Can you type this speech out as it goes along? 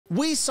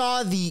We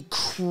saw the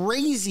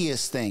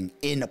craziest thing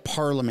in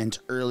Parliament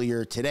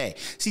earlier today.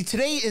 See,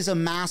 today is a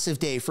massive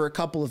day for a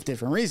couple of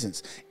different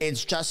reasons.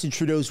 It's Justin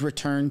Trudeau's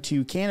return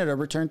to Canada,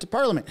 return to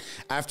Parliament.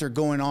 After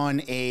going on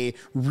a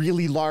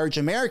really large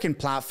American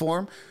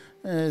platform,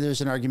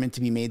 there's an argument to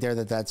be made there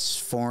that that's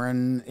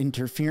foreign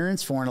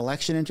interference, foreign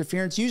election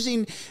interference,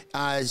 using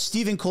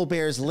Stephen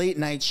Colbert's late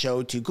night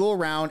show to go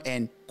around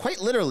and quite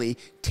literally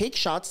take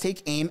shots,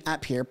 take aim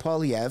at Pierre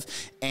Poilievre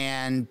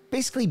and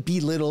basically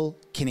belittle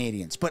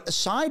Canadians. But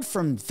aside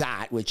from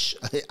that, which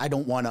I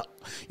don't want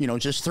to,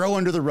 just throw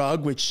under the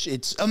rug, which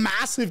it's a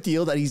massive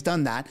deal that he's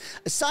done that.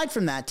 Aside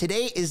from that,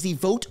 today is the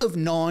vote of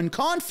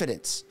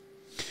non-confidence,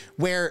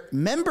 where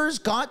members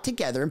got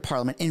together in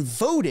Parliament and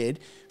voted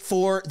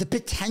for the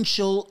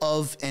potential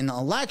of an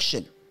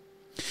election.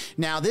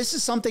 Now, this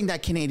is something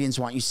that Canadians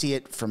want. You see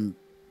it from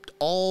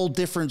all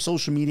different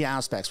social media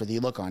aspects, whether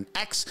you look on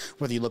X,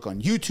 whether you look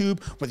on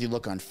YouTube, whether you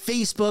look on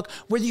Facebook,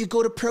 whether you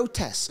go to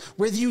protests,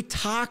 whether you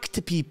talk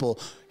to people,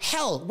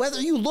 hell,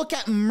 whether you look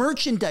at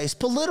merchandise,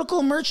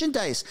 political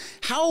merchandise.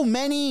 How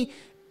many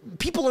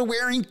people are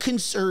wearing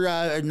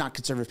not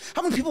conservative?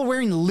 How many people are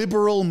wearing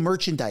liberal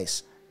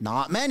merchandise?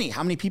 Not many.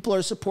 How many people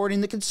are supporting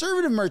the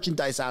conservative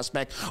merchandise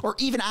aspect, or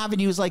even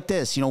avenues like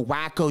this?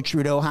 Wacko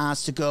Trudeau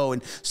has to go,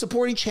 and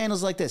supporting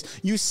channels like this.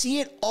 You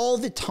see it all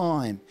the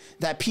time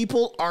that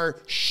people are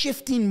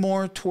shifting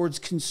more towards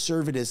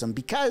conservatism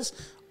because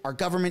our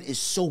government is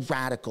so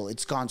radical.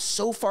 It's gone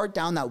so far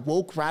down that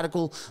woke,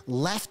 radical,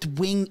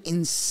 left-wing,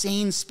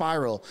 insane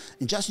spiral.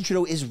 And Justin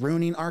Trudeau is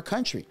ruining our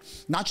country,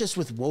 not just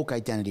with woke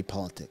identity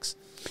politics,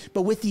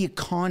 but with the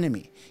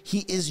economy.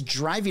 He is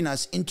driving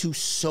us into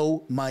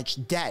so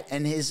much debt.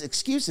 And his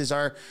excuses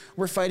are,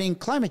 we're fighting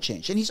climate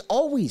change. And he's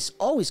always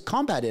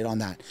combated on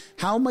that.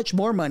 How much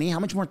more money, how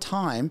much more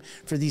time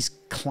for these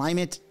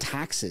climate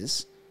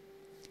taxes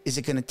is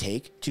it going to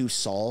take to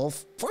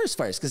solve forest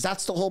fires? Because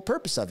that's the whole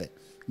purpose of it.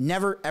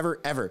 Never, ever,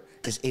 ever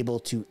is able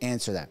to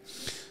answer that.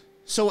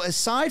 So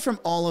aside from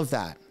all of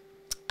that,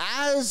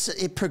 as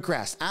it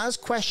progressed, as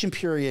question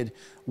period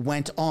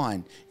went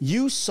on,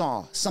 you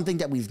saw something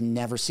that we've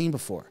never seen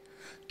before.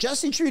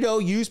 Justin Trudeau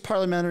used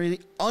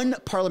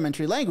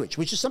unparliamentary language,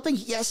 which is something,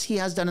 yes, he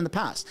has done in the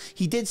past.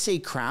 He did say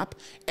crap,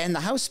 and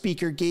the House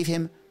Speaker gave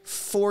him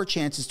 4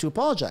 chances to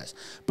apologize.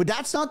 But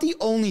that's not the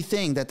only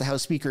thing that the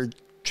House Speaker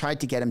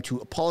tried to get him to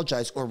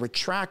apologize or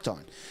retract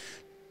on.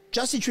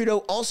 Justin Trudeau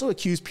also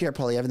accused Pierre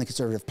Poilievre and the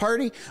Conservative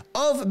Party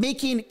of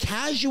making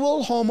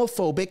casual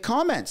homophobic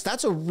comments.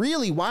 That's a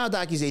really wild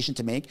accusation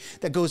to make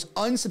that goes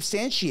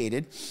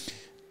unsubstantiated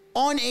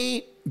on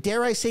a,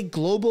 dare I say,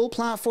 global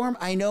platform.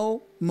 I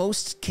know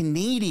most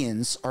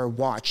Canadians are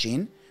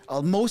watching,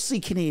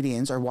 mostly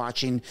Canadians are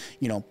watching,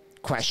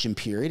 question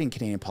period in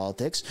Canadian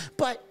politics,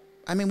 but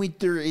I mean,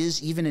 there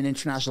is even an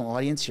international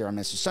audience here on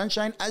Mr.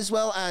 Sunshine, as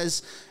well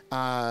as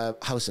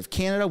House of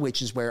Canada,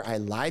 which is where I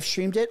live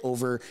streamed it.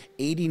 Over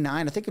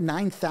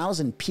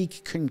 9,000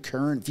 peak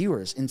concurrent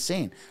viewers.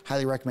 Insane.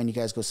 Highly recommend you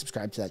guys go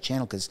subscribe to that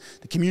channel because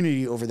the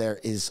community over there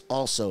is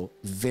also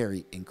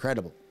very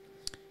incredible.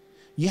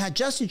 You had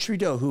Justin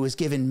Trudeau, who was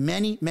given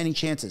many, many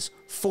chances,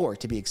 4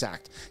 to be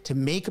exact, to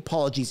make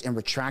apologies and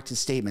retract his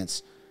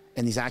statements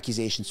and these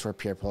accusations toward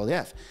Pierre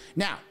Poilievre.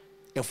 Now,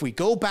 if we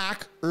go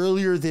back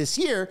earlier this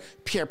year,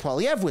 Pierre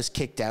Poilievre was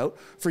kicked out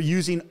for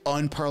using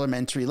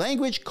unparliamentary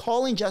language,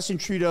 calling Justin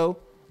Trudeau,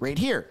 right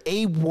here,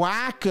 a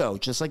wacko,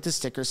 just like the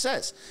sticker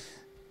says.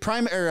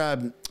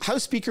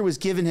 House Speaker was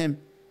giving him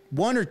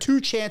 1 or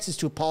 2 chances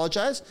to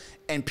apologize,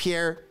 and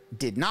Pierre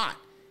did not.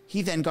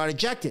 He then got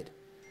ejected.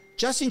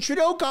 Justin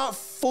Trudeau got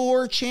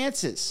 4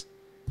 chances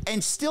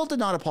and still did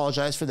not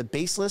apologize for the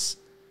baseless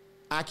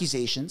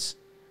accusations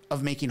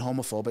of making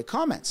homophobic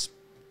comments.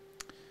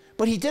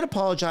 But he did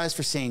apologize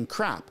for saying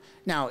crap.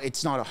 Now,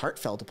 it's not a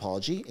heartfelt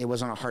apology. It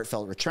wasn't a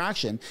heartfelt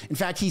retraction. In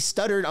fact, he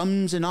stuttered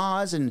ums and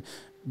ahs and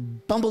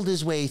bumbled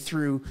his way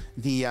through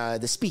the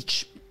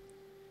speech.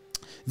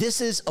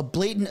 This is a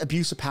blatant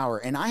abuse of power.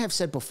 And I have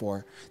said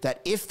before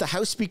that if the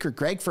House Speaker,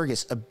 Greg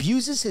Fergus,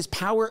 abuses his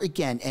power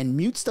again and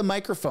mutes the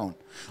microphone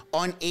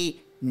on a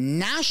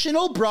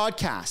national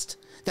broadcast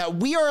that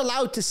we are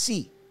allowed to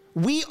see,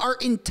 we are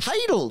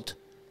entitled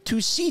to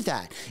see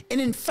that.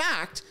 And in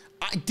fact,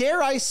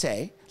 dare I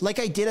say, like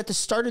I did at the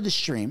start of the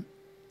stream,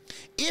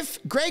 if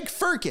Greg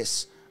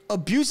Fergus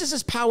abuses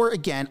his power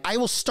again, I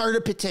will start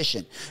a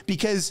petition,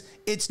 because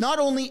it's not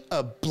only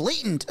a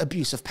blatant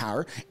abuse of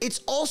power,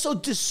 it's also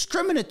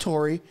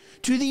discriminatory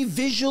to the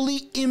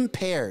visually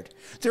impaired.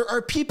 There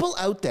are people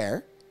out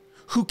there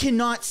who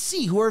cannot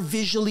see, who are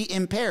visually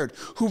impaired,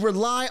 who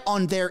rely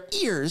on their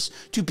ears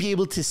to be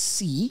able to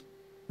see,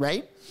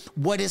 right,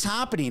 what is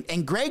happening.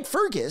 And Greg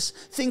Fergus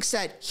thinks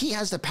that he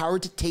has the power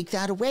to take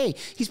that away.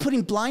 He's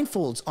putting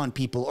blindfolds on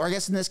people, or I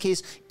guess in this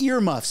case,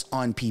 earmuffs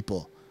on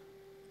people.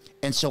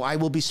 And so I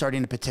will be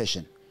starting a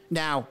petition.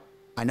 Now,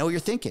 I know what you're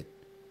thinking.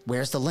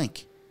 Where's the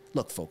link?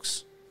 Look,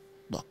 folks,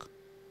 look,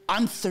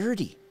 I'm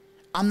 30.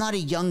 I'm not a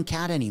young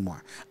cat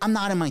anymore. I'm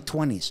not in my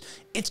 20s.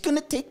 It's going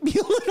to take me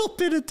a little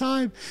bit of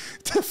time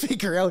to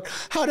figure out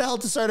how the hell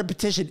to start a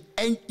petition.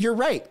 And you're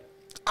right.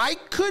 I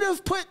could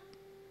have put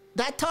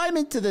that time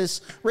into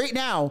this right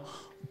now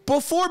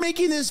before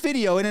making this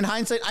video, and in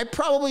hindsight, I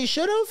probably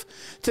should have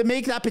to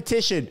make that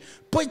petition,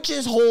 but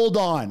just hold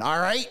on, all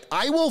right?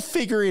 I will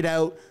figure it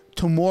out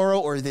tomorrow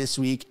or this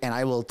week, and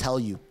I will tell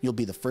you. You'll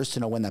be the first to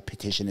know when that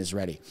petition is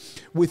ready.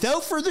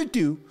 Without further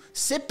ado,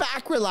 sit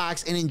back,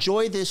 relax, and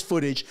enjoy this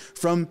footage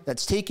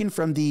that's taken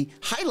from the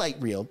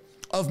highlight reel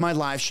of my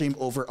live stream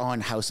over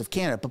on House of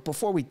Canada. But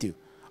before we do,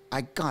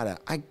 I gotta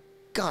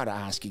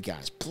ask you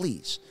guys,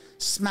 please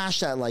smash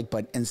that like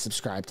button and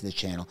subscribe to the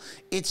channel.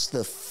 It's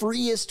the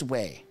freest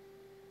way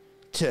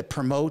to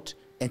promote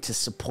and to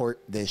support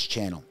this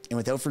channel. And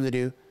without further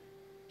ado,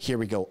 here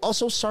we go.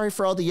 Also, sorry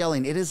for all the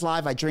yelling. It is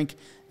live. I drink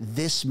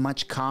this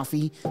much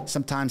coffee,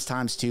 sometimes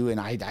times two, and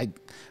I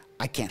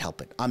can't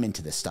help it. I'm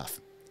into this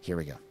stuff. Here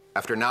we go.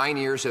 After 9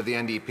 years of the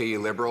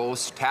NDP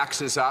Liberals,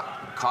 taxes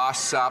up,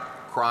 costs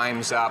up,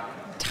 crimes up,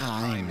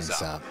 time's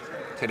up.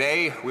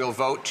 Today, we'll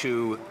vote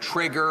to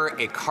trigger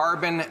a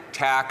carbon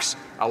tax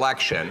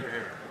election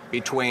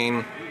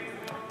between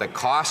the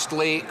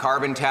costly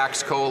carbon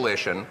tax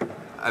coalition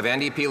of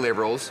NDP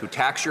Liberals who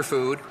tax your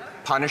food,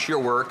 punish your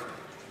work,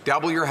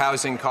 double your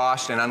housing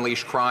costs, and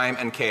unleash crime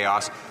and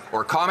chaos,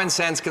 or common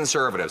sense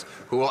Conservatives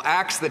who will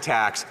axe the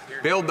tax,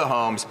 build the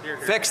homes,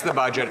 fix the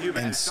budget,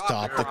 and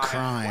stop the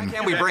crime. Why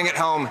can't we bring it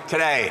home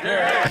today?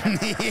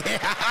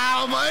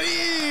 Yeah,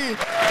 buddy!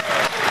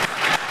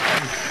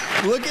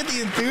 Look at the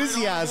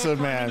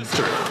enthusiasm, man.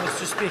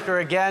 Mr. Speaker,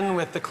 again,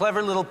 with the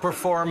clever little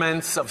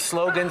performance of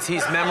slogans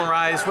he's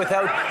memorized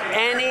without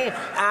any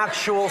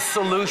actual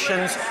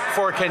solutions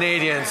for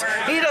Canadians.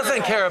 He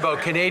doesn't care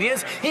about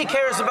Canadians. He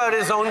cares about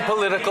his own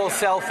political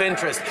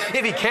self-interest.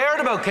 If he cared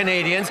about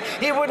Canadians,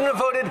 he wouldn't have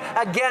voted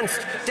against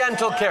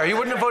dental care. He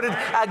wouldn't have voted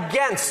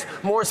against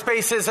more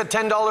spaces at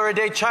 $10 a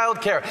day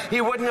childcare.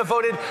 He wouldn't have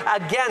voted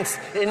against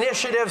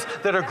initiatives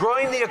that are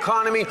growing the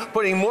economy,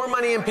 putting more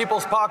money in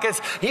people's pockets.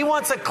 He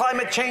wants a climate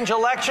change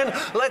election.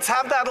 Let's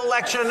have that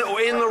election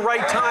in the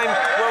right time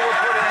where we're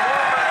putting more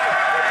money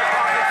in the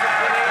pockets of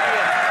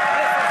Canadians. This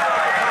is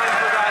not the time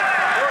for that.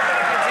 We're going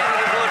to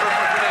continue to deliver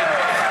for Canadians.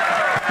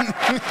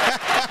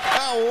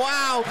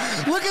 Wow.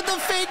 Look at the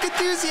fake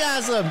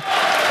enthusiasm.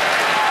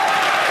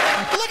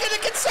 Look at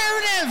the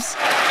Conservatives.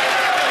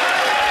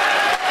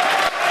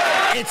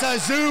 It's a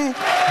zoo.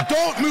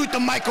 Don't mute the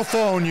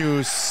microphone,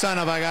 you son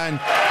of a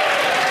gun.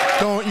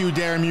 Don't you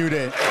dare mute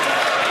it.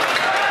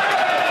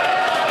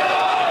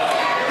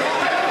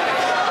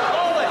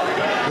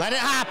 Let it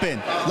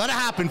happen. Let it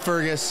happen,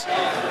 Fergus.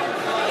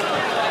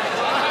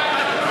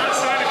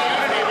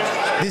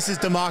 This is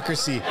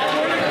democracy.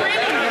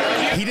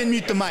 He didn't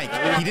mute the mic.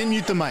 He didn't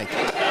mute the mic.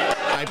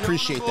 I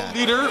appreciate that.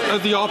 Leader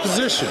of the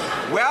opposition.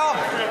 Well,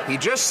 he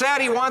just said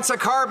he wants a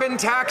carbon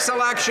tax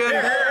election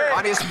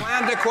on his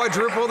plan to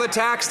quadruple the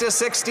tax to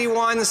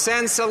 61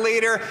 cents a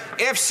litre.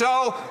 If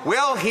so,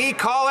 will he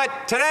call it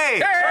today?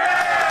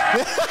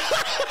 Yes.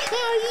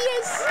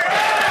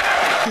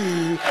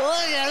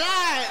 Look at that.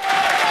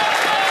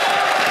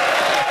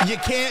 You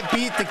can't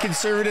beat the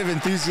Conservative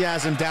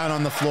enthusiasm down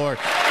on the floor.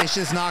 It's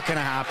just not going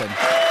to happen.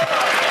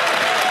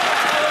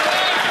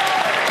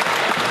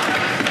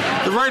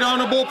 The Right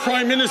Honourable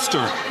Prime Minister.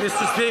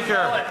 Mr. Speaker,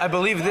 I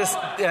believe this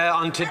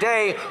on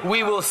today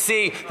we will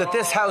see that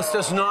this House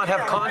does not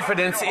have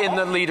confidence in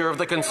the leader of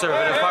the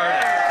Conservative Party.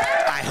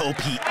 I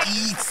hope he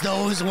eats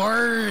those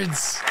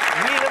words.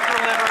 We have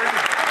delivered,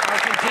 are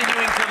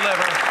continuing to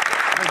deliver,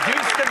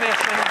 reduced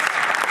emissions,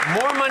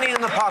 more money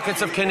in the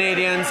pockets of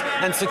Canadians,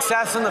 and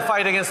success in the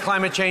fight against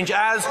climate change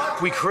as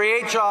we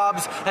create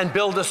jobs and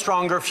build a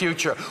stronger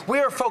future. We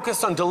are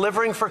focused on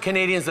delivering for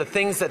Canadians the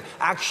things that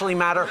actually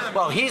matter,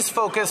 while he's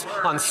focused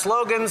on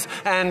slogans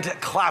and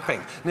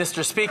clapping.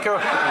 Mr. Speaker,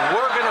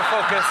 we're going to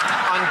focus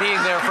on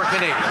being there for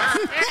Canadians.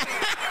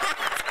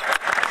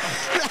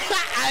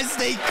 As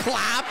they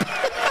clap,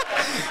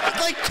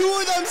 like two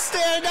of them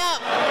stand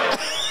up.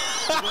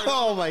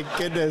 Oh my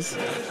goodness.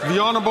 The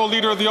Honourable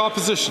Leader of the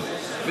Opposition.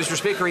 Mr.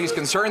 Speaker, he's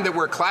concerned that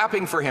we're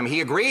clapping for him.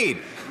 He agreed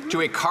to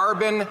a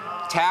carbon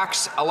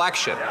tax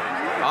election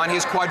on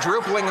his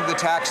quadrupling of the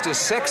tax to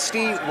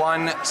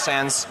 61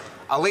 cents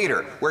a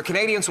litre, where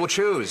Canadians will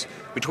choose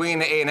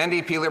between an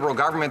NDP Liberal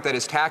government that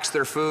has taxed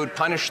their food,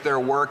 punished their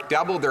work,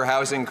 doubled their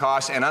housing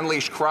costs, and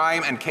unleashed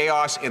crime and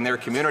chaos in their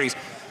communities,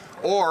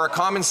 or a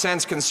common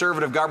sense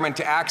Conservative government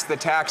to axe the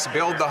tax,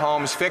 build the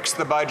homes, fix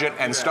the budget,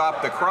 and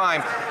stop the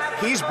crime.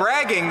 He's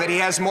bragging that he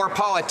has more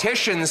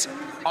politicians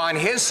on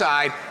his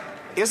side.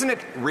 Isn't it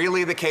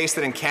really the case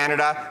that in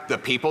Canada, the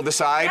people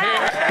decide?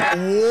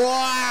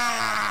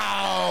 Wow!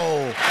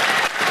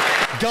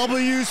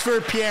 W's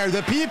for Pierre.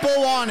 The people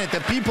want it.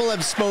 The people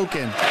have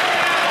spoken.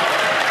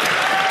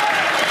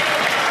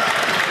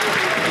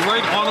 The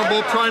Right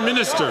Honourable Prime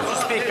Minister.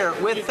 Mr. Speaker,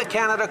 with the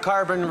Canada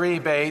carbon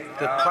rebate,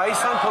 the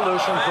price on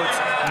pollution puts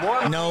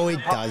more... No, it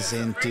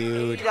doesn't,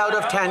 dude. 8 out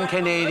of 10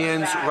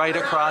 Canadians right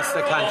across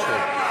the country.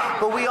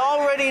 But we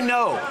already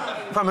know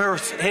from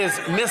his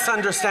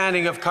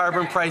misunderstanding of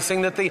carbon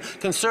pricing that the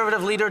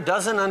Conservative leader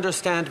doesn't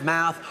understand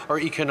math or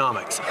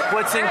economics.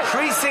 What's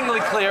increasingly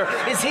clear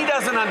is he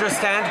doesn't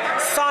understand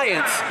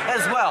science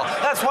as well.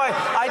 That's why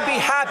I'd be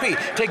happy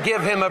to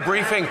give him a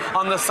briefing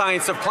on the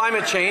science of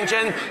climate change.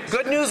 And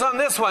good news on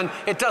this one,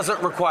 it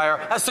doesn't require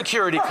a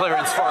security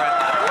clearance for it.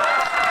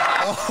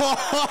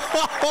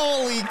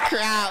 Holy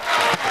crap.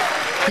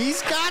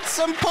 He's got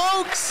some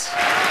pokes.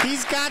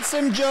 He's got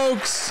some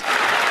jokes.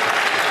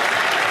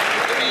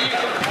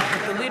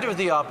 What the Leader of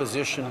the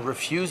Opposition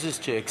refuses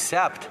to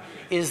accept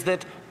is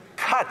that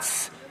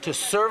cuts to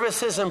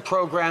services and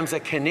programs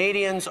that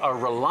Canadians are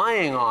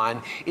relying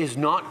on is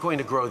not going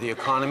to grow the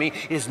economy,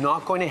 is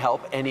not going to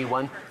help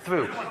anyone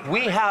through.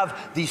 We have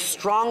the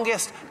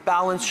strongest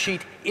balance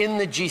sheet in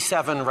the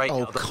G7 right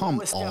now.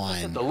 Come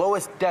on. The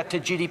lowest debt to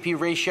GDP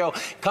ratio.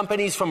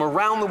 Companies from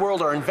around the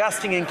world are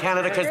investing in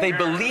Canada because they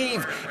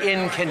believe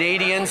in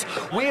Canadians.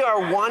 We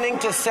are wanting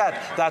to set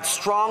that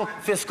strong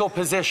fiscal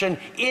position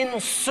in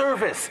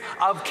service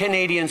of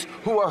Canadians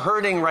who are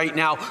hurting right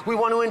now. We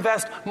want to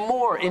invest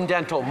more in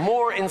dental,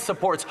 more in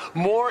supports,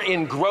 more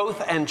in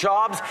growth and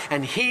jobs,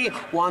 and he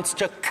wants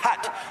to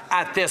cut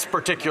at this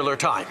particular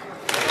time.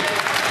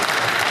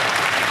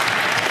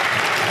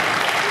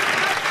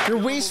 You're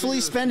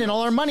wastefully spending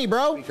all our money,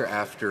 bro.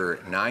 After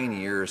 9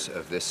 years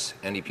of this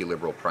NDP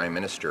Liberal Prime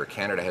Minister,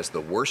 Canada has the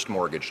worst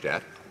mortgage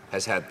debt,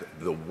 has had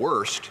the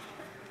worst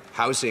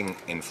housing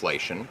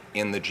inflation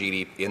in the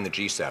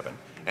G7,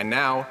 and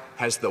now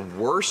has the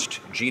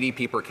worst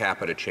GDP per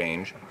capita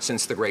change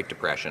since the Great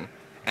Depression,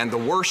 and the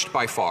worst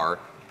by far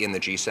in the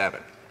G7.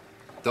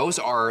 Those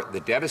are the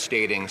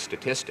devastating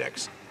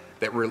statistics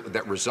that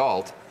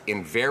result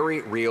in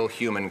very real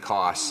human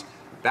costs.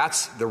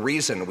 That's the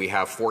reason we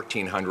have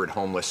 1,400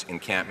 homeless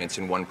encampments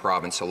in one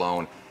province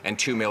alone and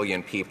 2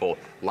 million people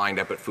lined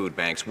up at food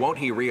banks. Won't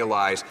he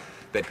realize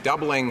that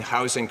doubling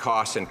housing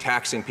costs and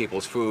taxing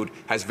people's food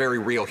has very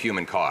real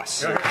human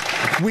costs?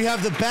 We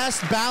have the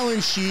best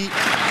balance sheet,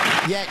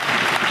 yet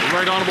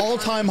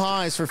all-time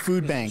highs for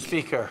food bank.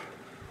 Speaker,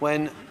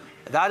 when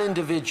that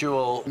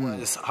individual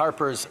was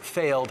Harper's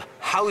failed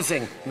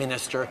housing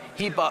minister.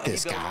 He built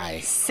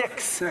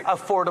 6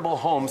 affordable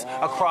homes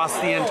across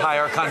the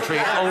entire country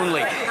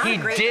only. He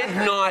did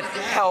not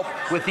help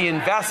with the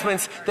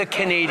investments that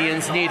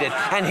Canadians needed.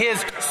 And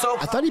his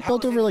I thought he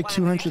built over like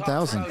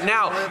 200,000.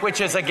 Now,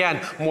 which is,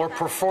 again, more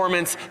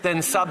performance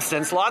than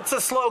substance. Lots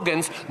of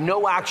slogans,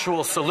 no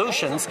actual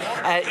solutions,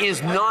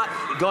 is not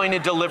going to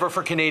deliver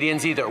for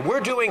Canadians either.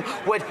 We're doing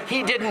what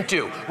he didn't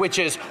do, which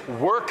is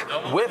work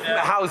with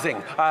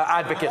housing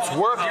advocates,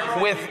 work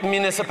with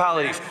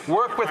municipalities,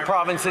 work with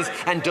provinces,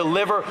 and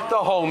deliver the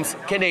homes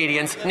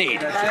Canadians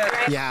need.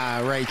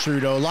 Yeah, right,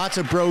 Trudeau. Lots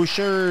of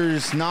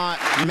brochures, not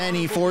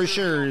many for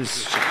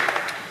sure's.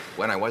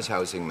 When I was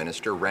housing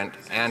minister, rent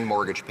and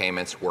mortgage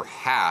payments were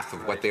half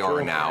of what they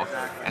are now,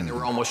 and there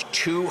were almost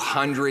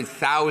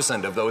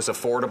 200,000 of those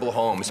affordable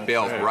homes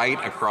built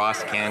right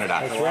across Canada.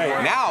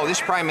 Now,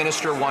 this Prime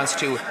Minister wants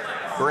to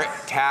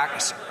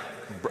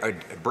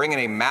bring in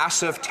a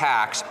massive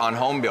tax on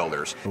home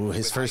builders. Ooh,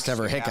 his first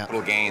ever hiccup.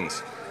 Capital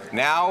gains.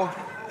 Now,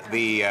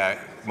 the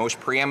most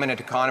preeminent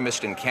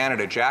economist in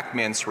Canada, Jack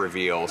Mintz,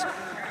 reveals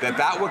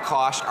that would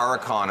cost our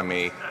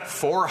economy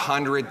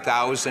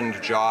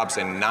 400,000 jobs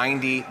and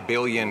 $90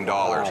 billion.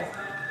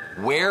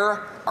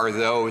 Where are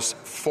those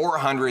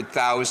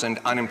 400,000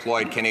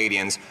 unemployed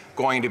Canadians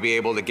going to be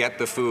able to get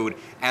the food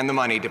and the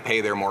money to pay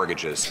their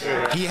mortgages?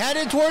 He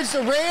headed towards the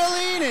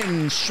railing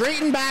and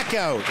straightened back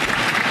out.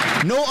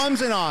 No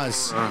ums and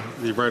ahs.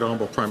 The Right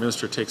Honourable Prime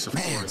Minister takes the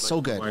floor. Man,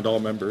 so good. I remind all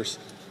members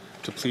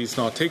to please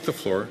not take the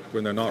floor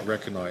when they're not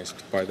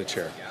recognized by the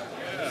chair.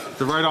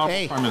 The Right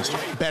Honourable Prime Minister.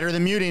 Better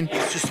than muting.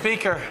 Mr.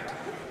 Speaker,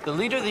 the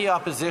Leader of the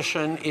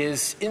Opposition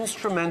is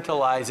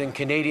instrumentalizing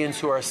Canadians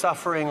who are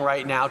suffering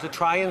right now to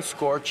try and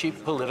score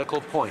cheap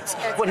political points.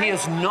 What he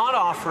is not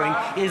offering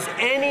is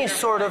any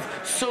sort of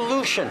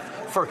solution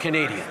for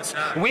Canadians.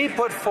 We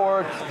put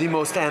forward the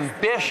most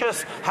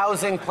ambitious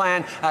housing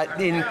plan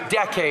in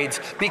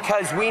decades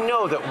because we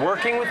know that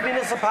working with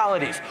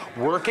municipalities,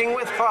 working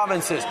with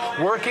provinces,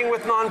 working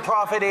with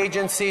nonprofit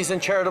agencies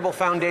and charitable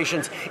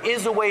foundations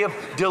is a way of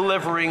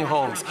delivering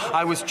homes.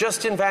 I was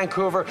just in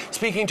Vancouver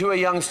speaking to a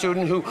young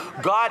student who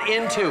got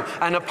into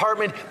an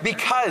apartment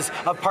because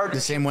of partnership.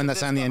 The same one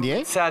that's on the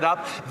NDA? Set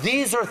up.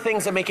 These are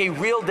things that make a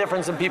real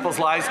difference in people's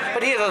lives,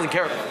 but he doesn't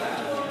care.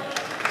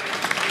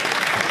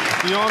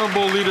 The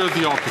Honourable Leader of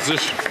the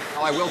Opposition.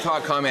 Well, I will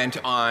comment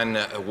on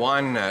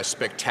one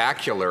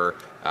spectacular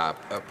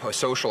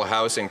social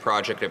housing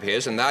project of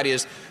his, and that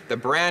is the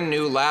brand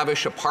new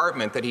lavish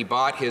apartment that he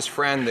bought his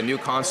friend, the new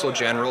Consul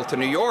General to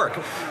New York.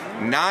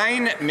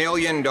 $9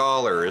 million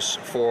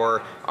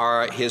for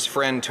his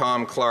friend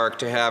Tom Clark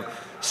to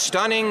have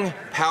stunning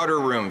powder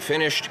room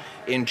finished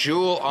in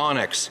jewel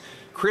onyx,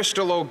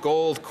 crystallo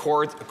gold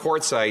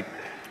quartzite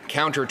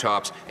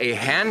countertops, a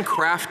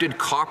handcrafted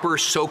copper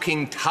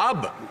soaking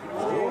tub,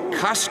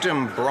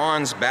 custom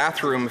bronze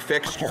bathroom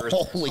fixtures,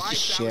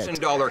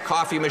 $5,000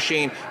 coffee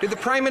machine. Did the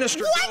Prime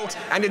Minister go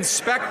and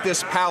inspect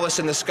this palace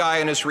in the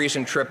sky on his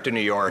recent trip to New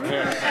York?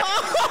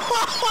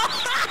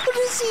 How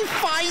does he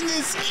find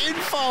this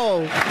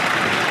info?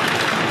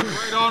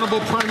 Right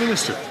Honourable Prime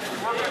Minister.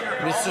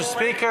 Mr.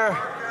 Speaker,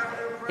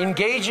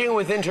 engaging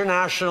with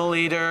international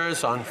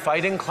leaders on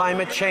fighting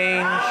climate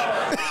change,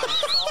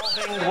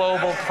 solving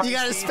global crises. You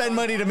got to spend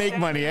money to make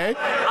money, eh?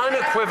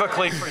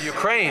 Unequivocally for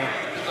Ukraine.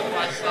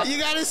 You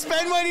got to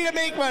spend money to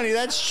make money.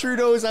 That's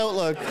Trudeau's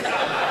outlook.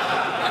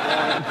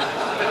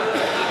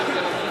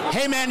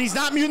 Hey, man, he's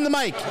not muting the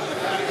mic.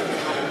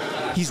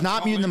 He's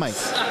not muting the mic.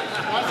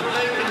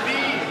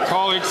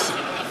 Colleagues,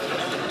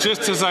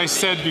 just as I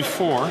said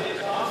before,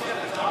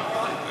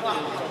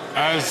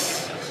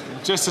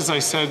 just as I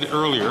said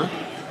earlier,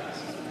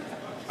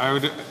 I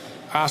would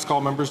ask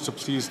all members to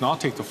please not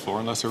take the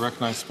floor unless they're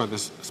recognized by the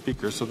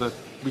Speaker so that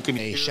we can...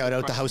 Hey, shout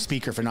out the House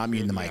Speaker for not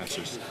muting the mic.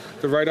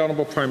 The Right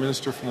Honourable Prime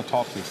Minister from the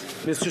top, please.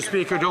 Mr.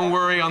 Speaker, don't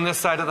worry. On this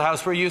side of the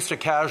House, we're used to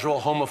casual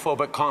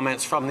homophobic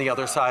comments from the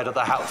other side of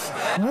the House.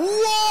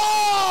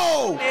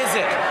 Whoa! Is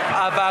it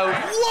about...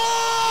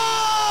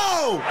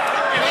 Whoa!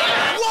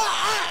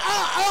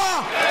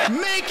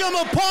 Make him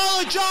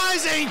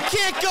apologize and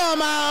kick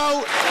him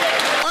out!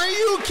 Are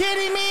you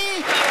kidding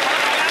me?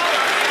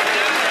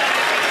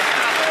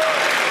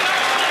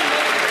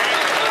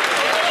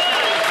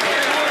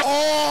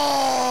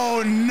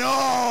 Oh,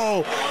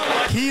 no!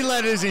 He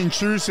let his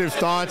intrusive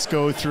thoughts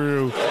go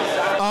through.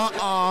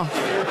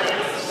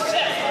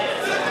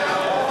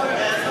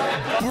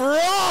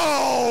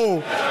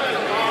 Bro!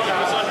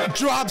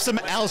 Drop some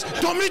L's.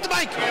 Don't mute the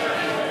mic!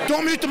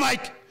 Don't mute the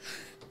mic!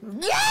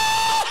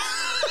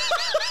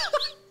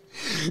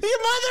 Your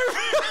mother!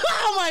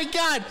 Oh my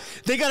God!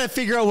 They gotta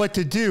figure out what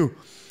to do.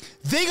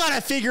 They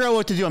gotta figure out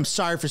what to do. I'm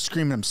sorry for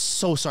screaming. I'm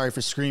so sorry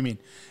for screaming.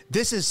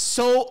 This is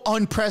so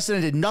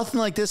unprecedented. Nothing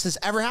like this has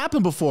ever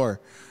happened before.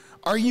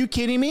 Are you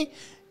kidding me?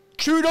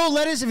 Trudeau,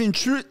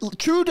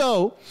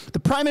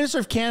 the Prime Minister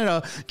of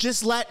Canada,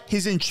 just let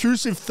his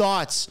intrusive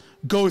thoughts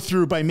go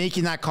through by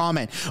making that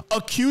comment,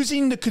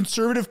 accusing the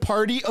Conservative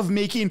Party of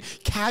making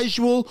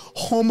casual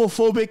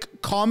homophobic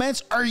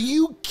comments. Are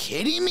you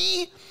kidding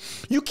me?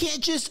 You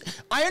can't just,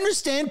 I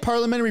understand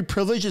parliamentary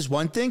privilege is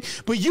one thing,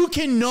 but you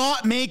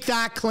cannot make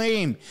that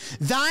claim.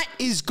 That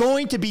is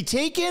going to be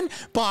taken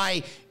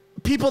by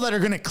people that are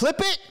going to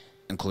clip it,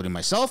 including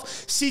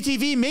myself,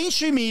 CTV,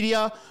 mainstream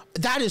media.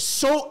 That is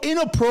so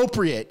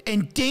inappropriate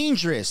and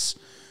dangerous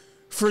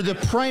for the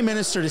Prime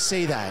Minister to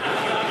say that.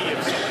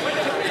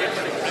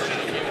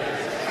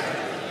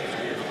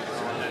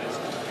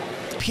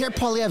 Pierre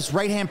Poilievre's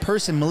right-hand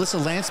person, Melissa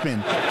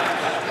Lantsman,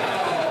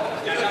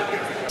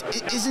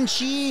 isn't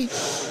she,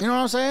 you know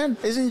what I'm saying?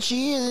 Doesn't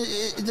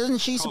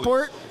she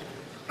support?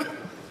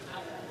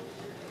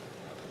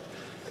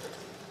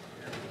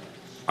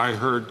 I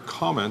heard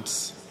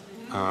comments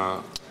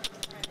that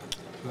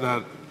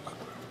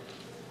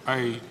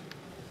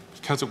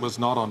because it was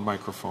not on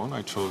microphone,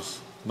 I chose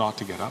not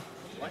to get up.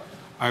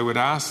 I would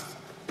ask,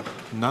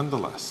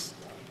 nonetheless,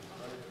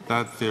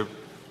 that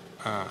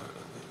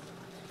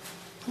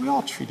we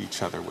all treat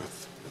each other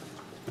with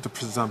the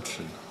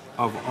presumption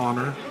of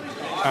honor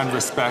and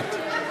respect.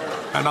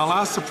 And I'll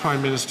ask the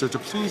Prime Minister to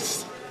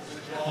please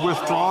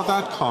withdraw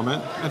that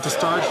comment and to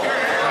start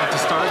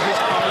his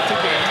comment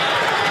again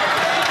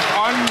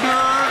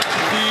under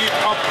the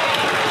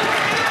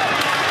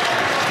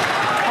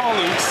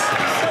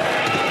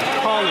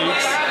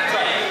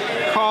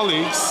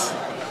colleagues.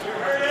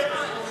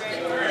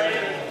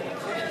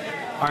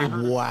 I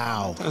heard,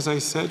 wow. As I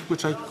said,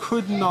 which I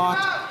could not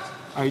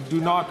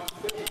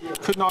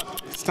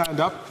stand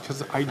up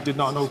because I did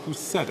not know who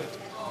said it.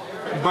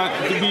 But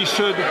we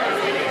should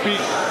be...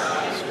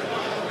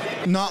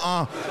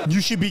 Nuh-uh.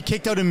 You should be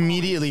kicked out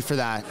immediately for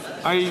that.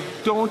 I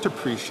don't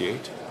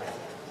appreciate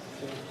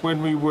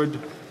when we would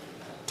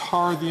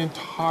tar the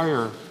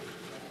entire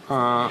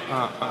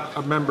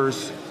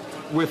members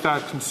with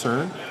that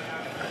concern.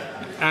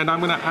 And I'm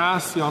going to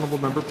ask the honourable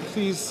member,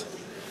 please,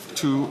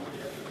 to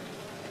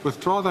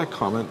withdraw that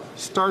comment,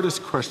 start his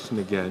question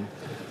again,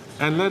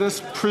 and let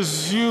us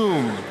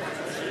presume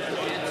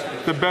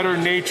the better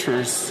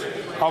natures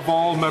of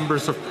all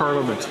members of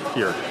Parliament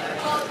here.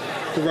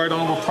 The Right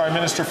Honourable Prime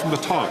Minister from the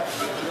top.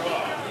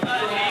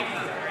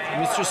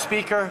 Mr.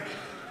 Speaker,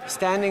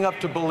 standing up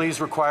to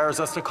bullies requires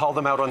us to call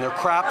them out on their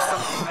crap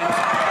sometimes,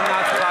 and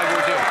that's what I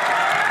will do.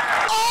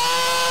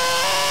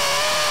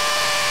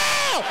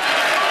 Oh!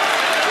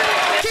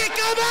 Kick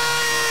him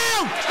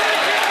out!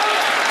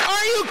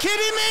 Are you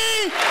kidding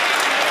me?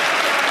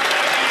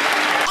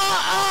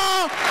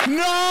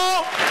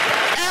 No!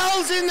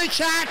 L's in the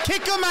chat.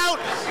 Kick him out.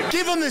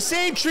 Give him the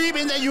same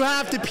treatment that you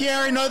have to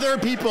Pierre and other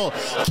people.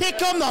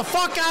 Kick him the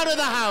fuck out of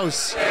the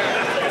house.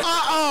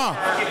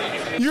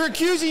 You're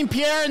accusing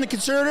Pierre and the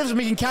Conservatives of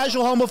making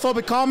casual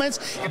homophobic comments.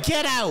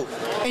 Get out.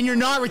 And you're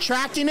not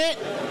retracting it?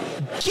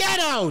 Get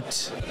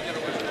out.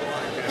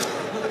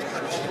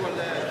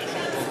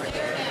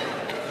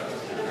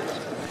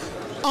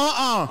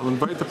 I'll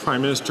invite the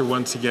Prime Minister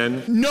once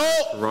again No.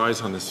 to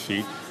rise on his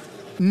feet.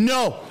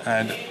 No.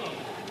 And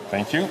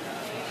thank you.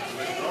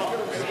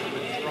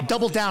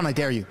 Double down, I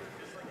dare you.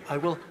 I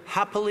will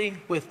happily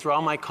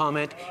withdraw my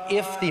comment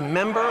if the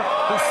member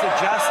who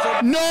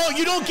suggested No,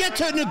 you don't get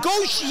to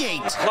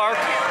negotiate. Clark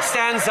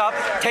stands up,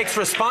 takes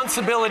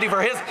responsibility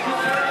for his...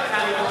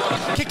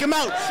 Kick him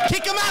out.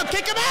 Kick him out.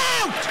 Kick him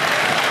out.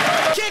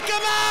 Kick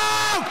him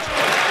out.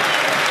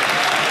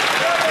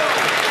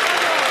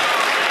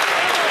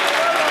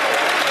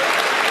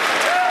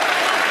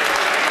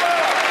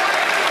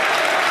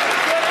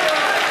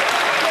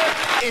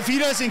 If he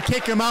doesn't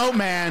kick him out,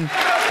 man,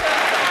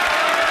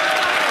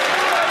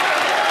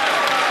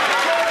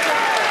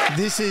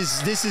 this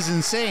is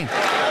insane.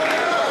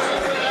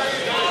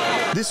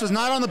 This was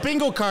not on the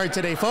bingo card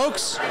today,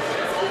 folks.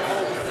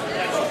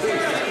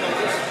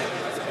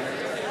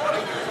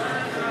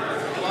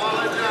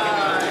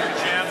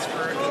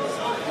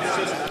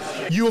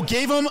 You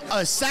gave him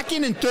a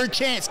second and third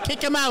chance.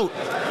 Kick him out.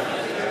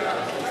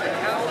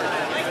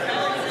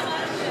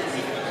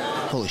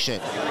 Holy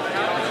shit.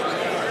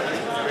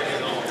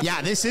 Yeah,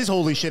 this is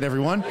holy shit,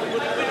 everyone.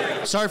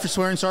 Sorry for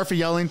swearing, sorry for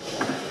yelling.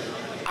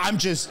 I'm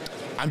just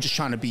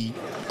trying to be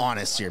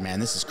honest here, man.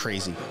 This is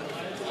crazy.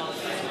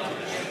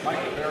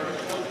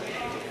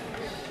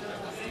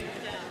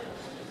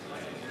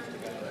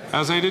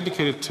 As I had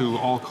indicated to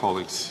all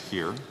colleagues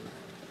here,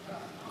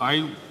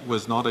 I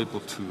was not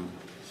able to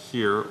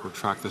hear or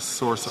track the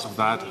source of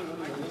that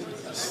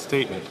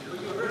statement.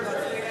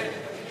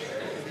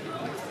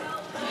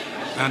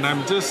 And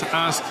I'm just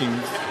asking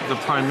the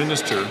Prime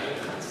Minister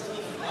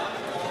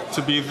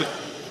to be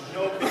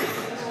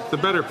the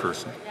better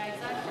person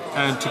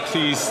and to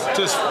please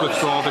just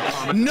withdraw the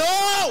comment.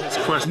 No!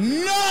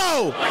 Question.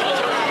 No!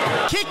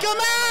 Kick him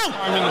out!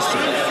 Prime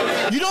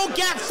Minister. You don't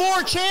get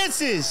 4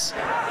 chances.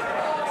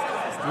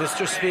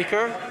 Mr.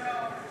 Speaker,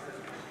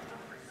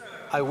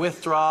 I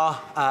withdraw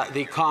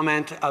the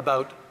comment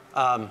about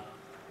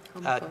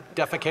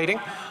defecating.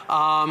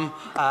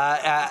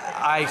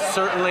 I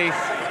certainly...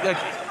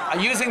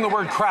 using the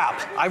word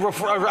crap.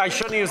 I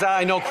shouldn't use that.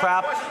 I know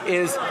crap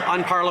is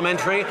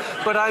unparliamentary.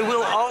 But I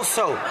will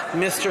also,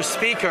 Mr.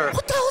 Speaker...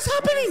 What the hell's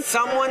happening?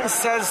 Someone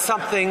says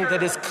something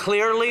that is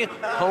clearly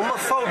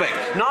homophobic.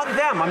 Not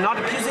them. I'm not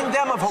accusing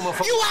them of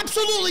homophobia. You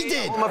absolutely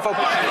did.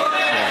 Homophobic.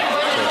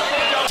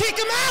 Kick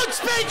him out,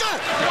 Speaker!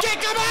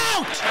 Kick him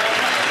out!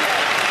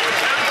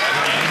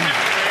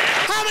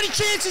 How many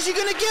chances are you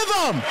going to give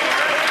him?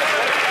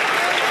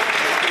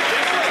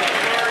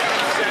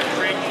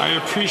 I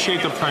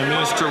appreciate the Prime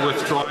Minister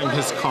withdrawing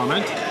his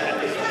comment,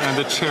 and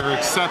the Chair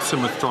accepts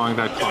him withdrawing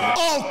that comment.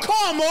 Oh,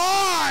 come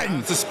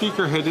on! As the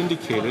Speaker had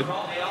indicated,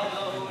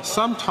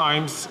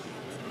 sometimes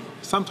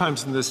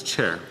in this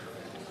chair,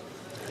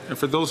 and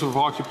for those who have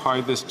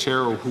occupied this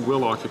chair or who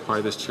will occupy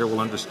this chair will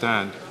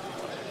understand,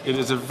 it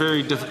is a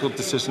very difficult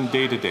decision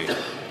day to day.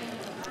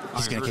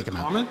 He's going to kick him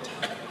out.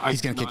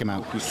 He's going to kick him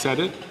out. Who said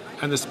it?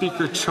 And the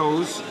Speaker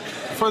chose,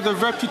 for the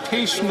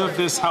reputation of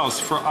this House,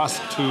 for us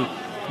to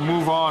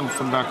move on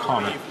from that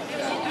comment.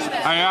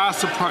 I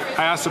asked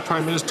the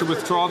Prime Minister to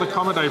withdraw the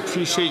comment. I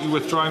appreciate you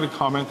withdrawing the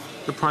comment.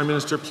 The Prime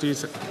Minister,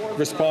 please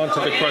respond to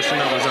the question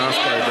that was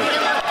asked by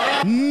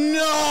the...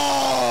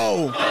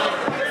 No!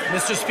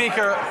 Mr.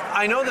 Speaker,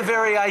 I know the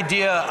very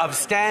idea of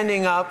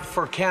standing up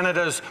for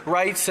Canada's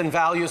rights and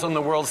values on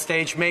the world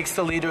stage makes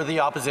the Leader of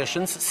the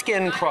Opposition's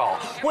skin crawl.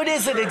 What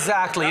is it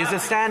exactly? Is it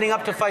standing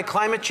up to fight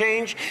climate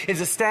change? Is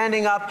it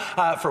standing up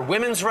for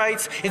women's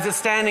rights? Is it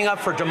standing up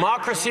for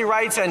democracy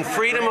rights and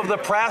freedom of the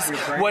press?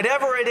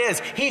 Whatever it is,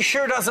 he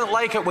sure doesn't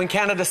like it when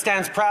Canada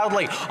stands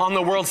proudly on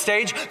the world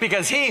stage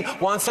because he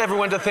wants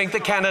everyone to think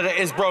that Canada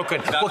is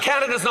broken. Well,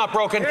 Canada's not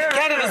broken.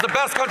 Canada's the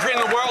best country in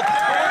the world.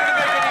 We're going to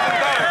make it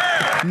even better.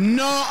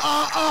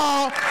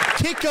 No,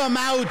 kick him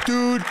out,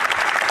 dude.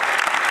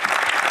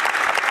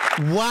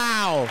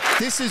 Wow,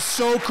 this is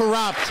so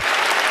corrupt.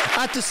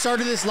 At the start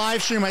of this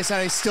live stream, I said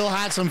I still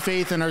had some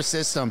faith in our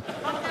system.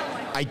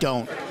 I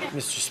don't.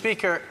 Mr.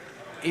 Speaker,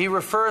 he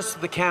refers to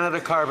the Canada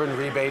carbon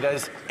rebate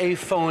as a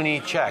phony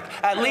check.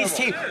 At least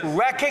he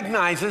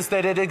recognizes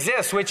that it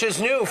exists, which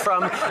is new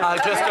from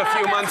just a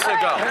few months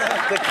ago.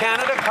 The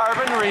Canada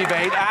carbon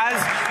rebate,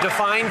 as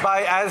defined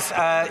by,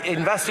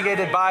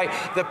 investigated by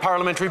the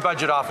Parliamentary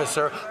Budget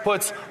Officer,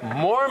 puts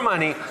more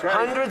money,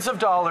 hundreds of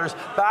dollars,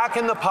 back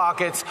in the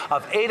pockets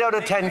of 8 out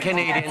of 10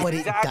 Canadians. But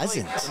it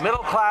doesn't. The middle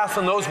class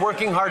and those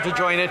working hard to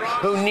join it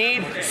who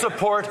need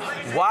support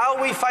while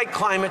we fight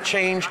climate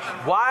change,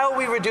 while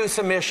we reduce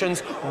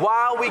emissions,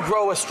 while we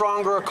grow a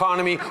stronger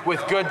economy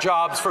with good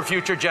jobs for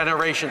future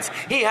generations.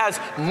 He has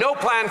no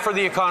plan for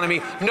the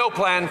economy, no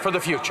plan for the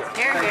future.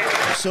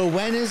 So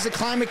when is the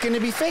climate going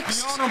to be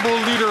fixed? The Honourable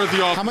Leader of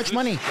the Opposition. How much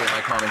money?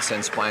 My common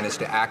sense plan is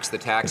to axe the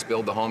tax,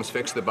 build the homes,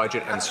 fix the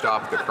budget, and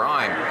stop the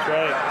crime.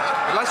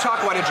 But let's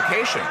talk about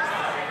education.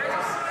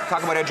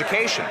 Talk about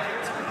education.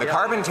 The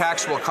carbon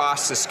tax will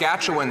cost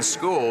Saskatchewan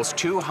schools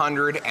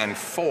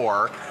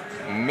 $204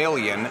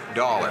 million.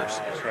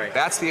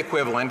 That's the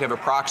equivalent of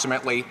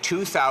approximately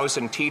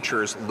 2,000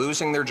 teachers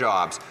losing their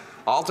jobs.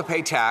 all to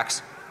pay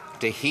tax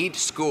to heat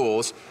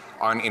schools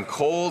in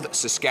cold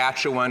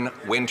Saskatchewan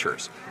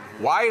winters.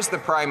 Why is the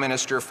Prime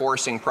Minister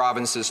forcing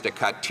provinces to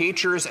cut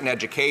teachers and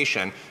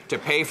education to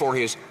pay for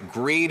his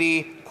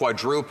greedy,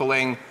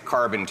 quadrupling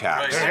carbon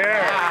tax?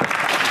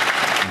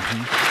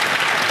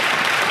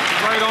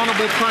 Right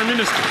Honourable Prime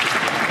Minister.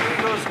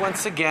 He goes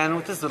once again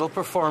with his little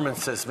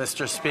performances,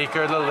 Mr.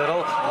 Speaker, the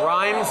little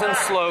rhymes and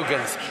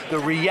slogans. The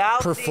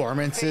reality...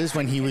 Performances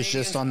when he was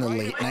just on the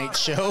late night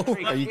show?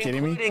 Are you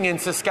kidding me? In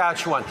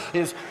Saskatchewan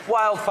is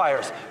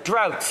wildfires,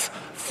 droughts,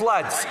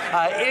 floods,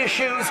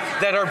 issues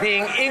that are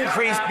being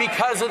increased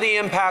because of the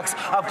impacts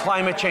of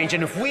climate change.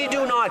 And if we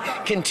do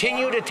not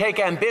continue to take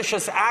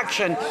ambitious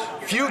action,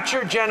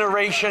 future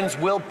generations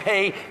will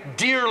pay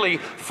dearly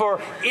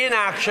for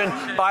inaction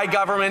by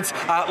governments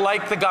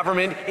like the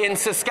government in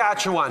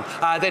Saskatchewan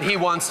that he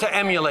wants to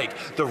emulate.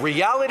 The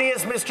reality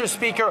is, Mr.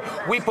 Speaker,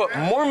 we put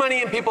more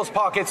money in people's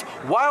pockets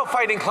while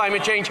fighting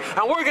climate change,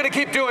 and we're going to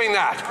keep doing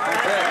that.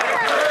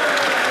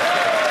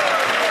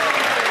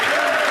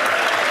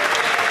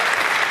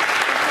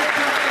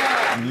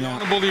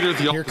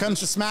 Here comes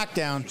the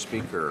smackdown.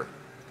 Speaker,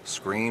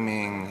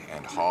 screaming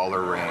and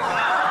hollering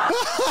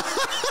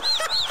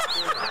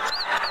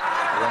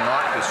will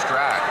not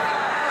distract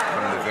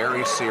from the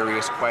very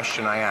serious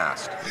question I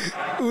asked.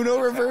 Uno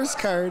reverse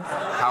card.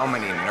 How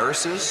many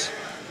nurses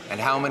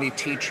and how many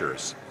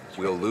teachers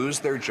will lose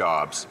their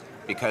jobs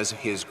because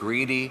his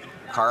greedy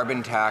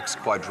carbon tax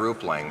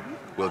quadrupling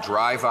will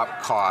drive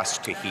up costs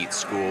to heat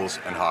schools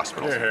and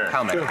hospitals?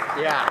 How many?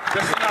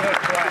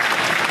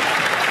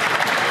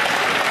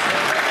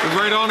 The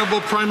Right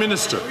Honourable Prime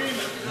Minister.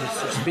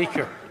 Mr.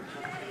 Speaker,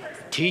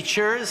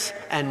 teachers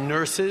and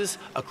nurses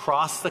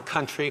across the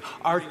country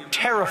are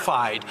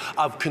terrified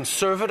of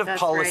conservative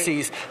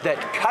policies that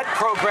cut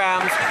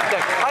programs,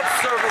 that cut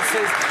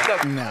services, that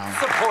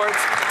supports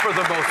for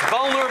the most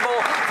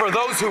vulnerable, for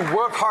those who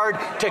work hard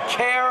to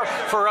care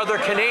for other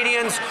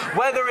Canadians,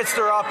 whether it's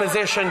their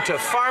opposition to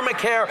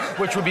pharmacare,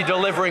 which would be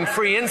delivering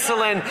free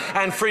insulin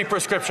and free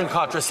prescription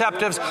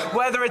contraceptives,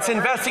 whether it's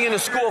investing in a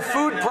school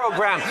food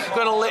program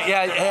going to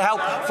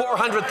help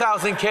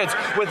 400,000 kids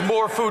with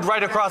more food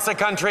right across the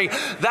country.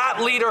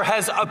 That leader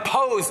has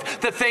opposed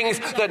the things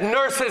that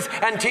nurses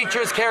and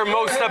teachers care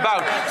most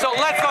about. So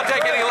let's not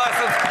take any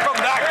lessons from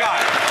that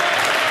guy.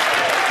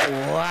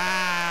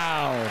 Wow.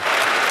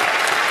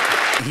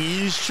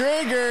 He's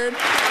triggered.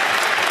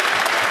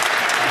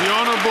 The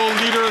Honourable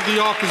Leader of the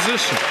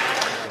Opposition.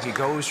 He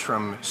goes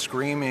from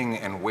screaming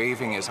and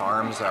waving his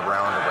arms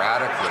around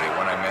radically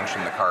when I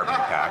mention the carbon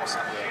tax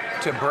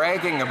to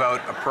bragging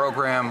about a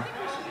program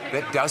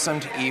that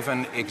doesn't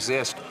even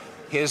exist.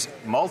 His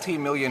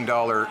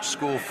multi-million-dollar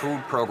school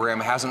food program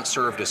hasn't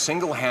served a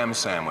single ham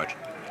sandwich,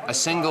 a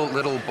single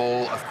little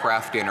bowl of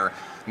Kraft dinner,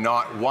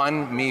 not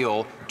one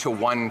meal to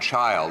one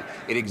child.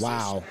 It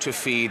exists to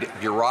feed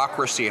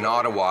bureaucracy in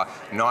Ottawa,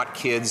 not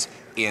kids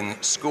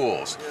in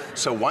schools.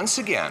 So once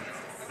again,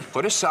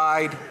 put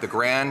aside the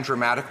grand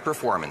dramatic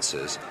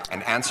performances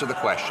and answer the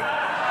question.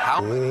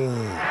 How many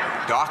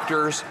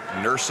doctors,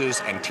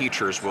 nurses, and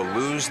teachers will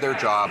lose their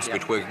jobs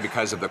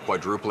because of the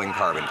quadrupling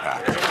carbon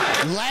tax?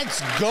 Let's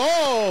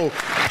go!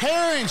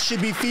 Parents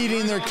should be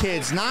feeding their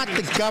kids, not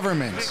the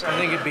government. I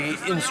think it'd be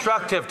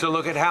instructive to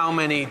look at how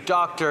many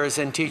doctors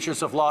and teachers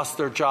have lost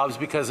their jobs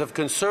because of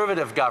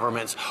conservative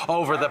governments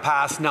over the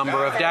past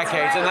number of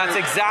decades. And that's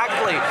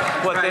exactly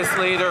what this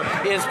leader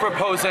is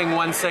proposing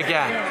once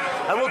again.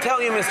 I will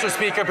tell you, Mr.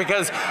 Speaker,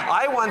 because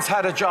I once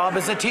had a job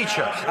as a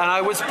teacher, and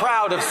I was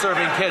proud of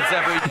serving kids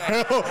every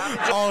day.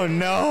 Oh,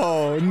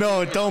 no.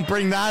 No, don't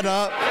bring that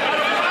up.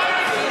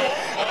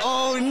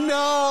 Oh,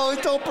 no.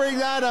 Don't bring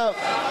that up.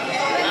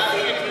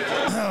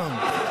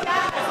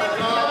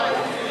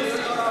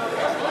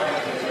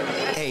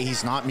 Hey,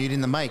 he's not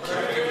muting the mic.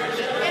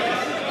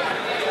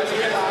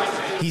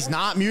 He's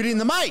not muting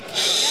the mic.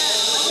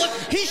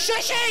 He's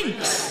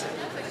shushing.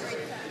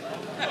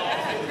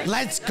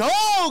 Let's go,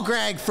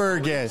 Greg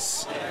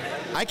Fergus.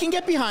 I can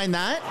get behind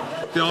that.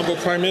 The Honourable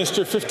Prime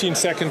Minister, 15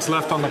 seconds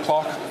left on the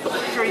clock.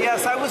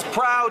 Yes, I was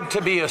proud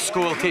to be a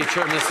school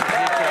teacher, Mr.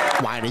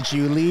 Speaker. Why did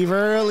you leave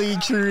early,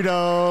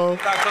 Trudeau?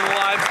 Back on the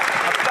lives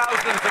of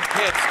thousands of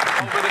kids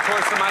over the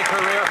course of my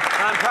career,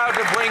 and I'm proud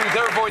to bring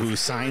their voice. Who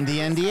signed the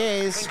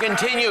NDAs?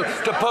 Continue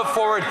to put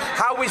forward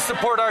how we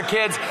support our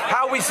kids,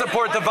 how we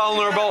support the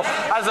vulnerable,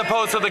 as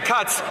opposed to the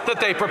cuts that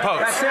they propose.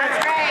 That's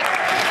right.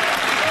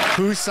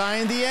 Who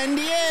signed the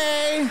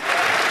NDA?